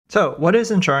So, what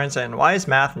is insurance and why is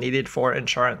math needed for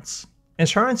insurance?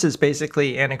 Insurance is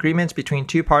basically an agreement between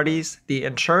two parties, the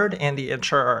insured and the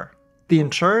insurer. The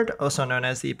insured, also known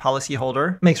as the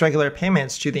policyholder, makes regular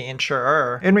payments to the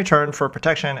insurer in return for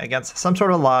protection against some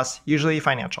sort of loss, usually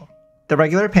financial. The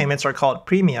regular payments are called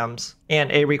premiums, and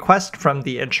a request from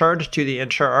the insured to the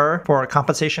insurer for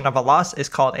compensation of a loss is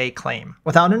called a claim.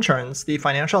 Without insurance, the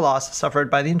financial loss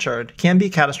suffered by the insured can be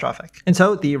catastrophic. And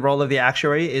so the role of the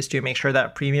actuary is to make sure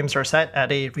that premiums are set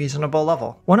at a reasonable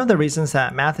level. One of the reasons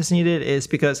that math is needed is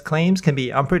because claims can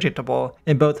be unpredictable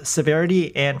in both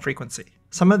severity and frequency.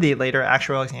 Some of the later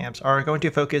actuarial exams are going to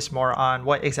focus more on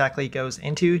what exactly goes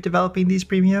into developing these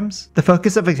premiums. The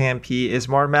focus of exam P is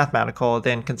more mathematical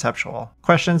than conceptual.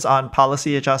 Questions on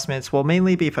policy adjustments will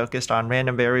mainly be focused on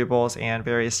random variables and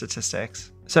various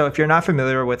statistics. So if you're not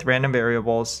familiar with random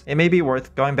variables, it may be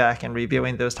worth going back and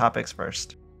reviewing those topics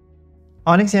first.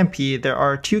 On exam P, there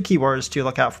are two keywords to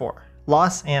look out for: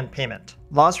 loss and payment.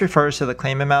 Loss refers to the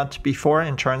claim amount before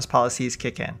insurance policies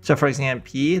kick in. So for exam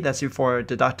P, that's before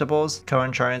deductibles,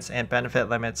 coinsurance, and benefit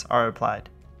limits are applied.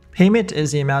 Payment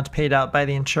is the amount paid out by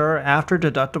the insurer after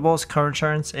deductibles,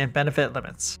 coinsurance, and benefit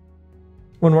limits.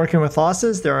 When working with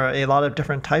losses, there are a lot of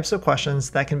different types of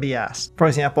questions that can be asked. For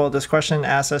example, this question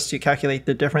asks us to calculate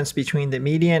the difference between the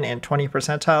median and 20th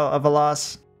percentile of a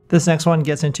loss. This next one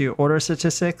gets into order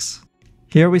statistics.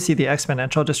 Here we see the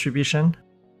exponential distribution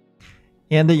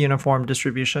and the uniform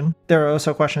distribution. There are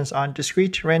also questions on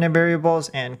discrete random variables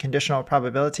and conditional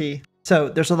probability. So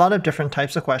there's a lot of different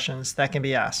types of questions that can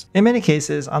be asked. In many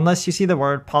cases, unless you see the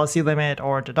word policy limit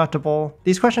or deductible,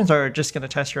 these questions are just going to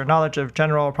test your knowledge of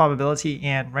general probability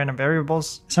and random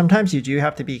variables. Sometimes you do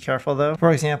have to be careful though.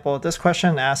 For example, this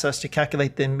question asks us to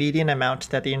calculate the median amount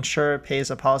that the insurer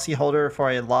pays a policyholder for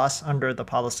a loss under the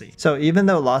policy. So even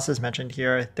though loss is mentioned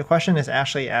here, the question is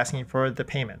actually asking for the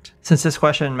payment. Since this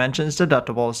question mentions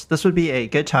deductibles, this would be a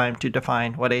good time to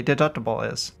define what a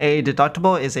deductible is. A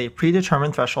deductible is a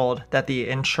predetermined threshold that the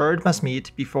insured must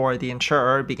meet before the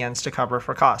insurer begins to cover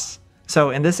for costs. So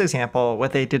in this example,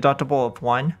 with a deductible of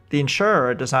 1, the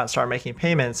insurer does not start making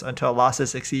payments until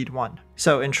losses exceed 1.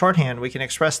 So in shorthand, we can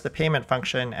express the payment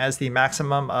function as the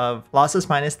maximum of losses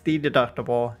minus the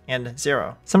deductible and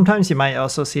 0. Sometimes you might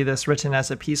also see this written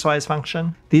as a piecewise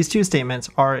function. These two statements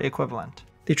are equivalent.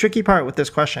 The tricky part with this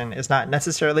question is not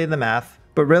necessarily the math,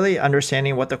 but really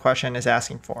understanding what the question is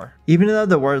asking for. Even though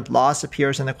the word loss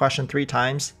appears in the question 3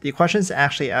 times, the question is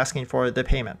actually asking for the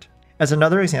payment. As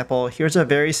another example, here's a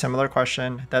very similar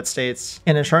question that states,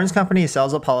 an insurance company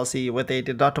sells a policy with a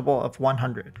deductible of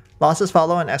 100. Losses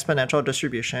follow an exponential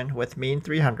distribution with mean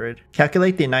 300.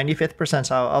 Calculate the 95th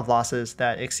percentile of losses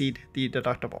that exceed the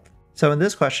deductible. So in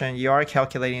this question, you are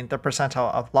calculating the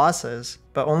percentile of losses,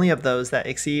 but only of those that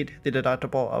exceed the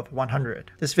deductible of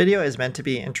 100. This video is meant to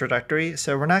be introductory,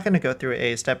 so we're not going to go through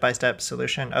a step-by-step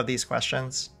solution of these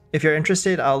questions. If you're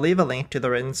interested, I'll leave a link to the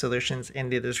written solutions in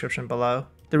the description below.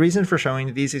 The reason for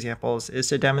showing these examples is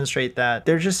to demonstrate that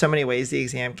there's just so many ways the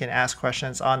exam can ask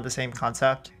questions on the same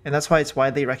concept, and that's why it's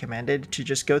widely recommended to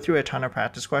just go through a ton of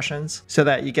practice questions so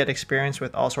that you get experience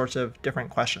with all sorts of different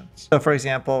questions. So for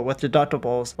example, with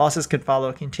deductibles, losses can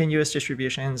follow continuous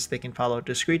distributions, they can follow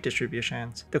discrete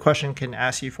distributions. The question can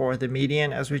ask you for the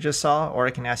median as we just saw, or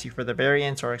it can ask you for the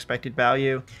variance or expected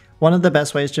value. One of the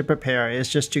best ways to prepare is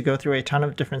just to go through a ton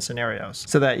of different scenarios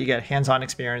so that you get hands-on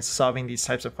experience solving these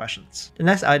types of questions. The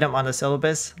next item on the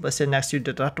syllabus listed next to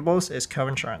deductibles is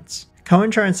coinsurance.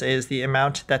 Coinsurance is the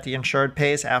amount that the insured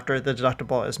pays after the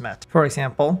deductible is met. For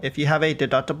example, if you have a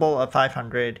deductible of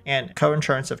 $500 and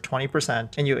coinsurance of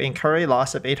 20% and you incur a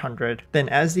loss of $800, then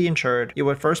as the insured, you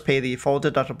would first pay the full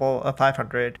deductible of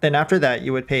 $500. Then after that,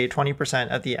 you would pay 20%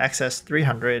 of the excess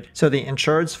 $300. So the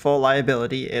insured's full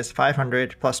liability is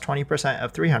 $500 plus 20%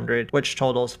 of $300, which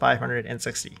totals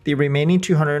 $560. The remaining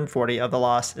 $240 of the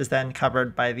loss is then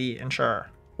covered by the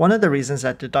insurer. One of the reasons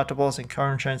that deductibles and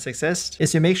coinsurance exist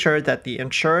is to make sure that the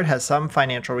insured has some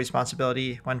financial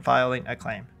responsibility when filing a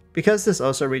claim. Because this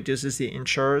also reduces the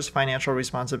insurer's financial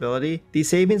responsibility, these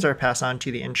savings are passed on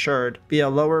to the insured via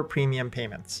lower premium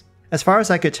payments. As far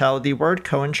as I could tell, the word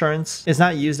coinsurance is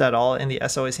not used at all in the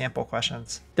SOA sample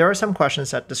questions. There are some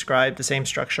questions that describe the same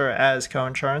structure as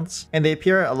coinsurance, and they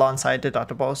appear alongside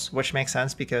deductibles, which makes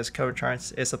sense because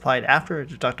coinsurance is applied after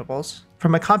deductibles.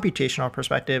 From a computational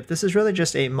perspective, this is really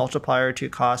just a multiplier to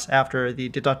cost after the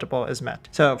deductible is met.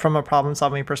 So from a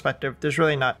problem-solving perspective, there's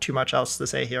really not too much else to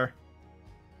say here.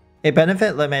 A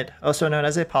benefit limit, also known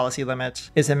as a policy limit,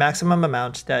 is a maximum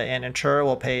amount that an insurer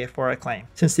will pay for a claim.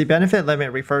 Since the benefit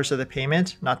limit refers to the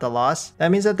payment, not the loss, that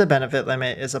means that the benefit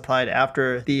limit is applied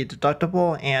after the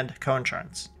deductible and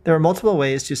coinsurance. There are multiple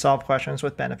ways to solve questions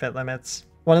with benefit limits.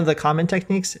 One of the common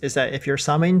techniques is that if you're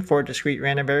summing for discrete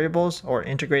random variables or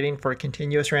integrating for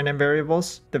continuous random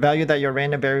variables, the value that your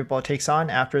random variable takes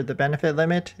on after the benefit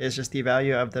limit is just the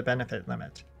value of the benefit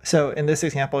limit. So in this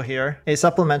example here, a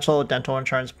supplemental dental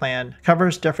insurance plan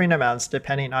covers differing amounts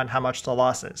depending on how much the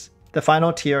loss is. The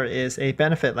final tier is a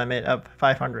benefit limit of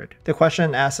 $500. The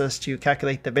question asks us to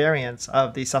calculate the variance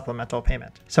of the supplemental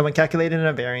payment. So when calculating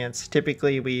a variance,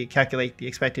 typically we calculate the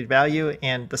expected value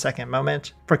and the second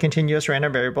moment. For continuous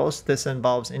random variables, this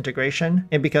involves integration,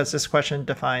 and because this question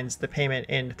defines the payment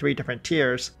in 3 different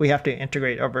tiers, we have to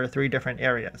integrate over 3 different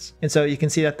areas. And so you can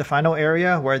see that the final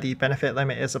area where the benefit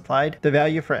limit is applied, the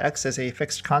value for x is a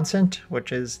fixed constant,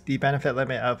 which is the benefit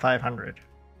limit of 500.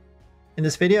 In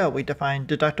this video, we defined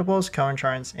deductibles,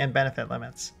 coinsurance, and benefit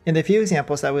limits. In the few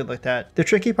examples that we looked at, the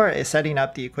tricky part is setting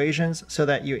up the equations so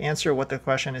that you answer what the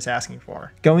question is asking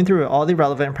for. Going through all the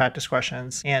relevant practice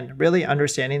questions and really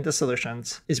understanding the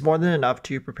solutions is more than enough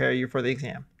to prepare you for the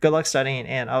exam. Good luck studying,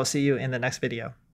 and I'll see you in the next video.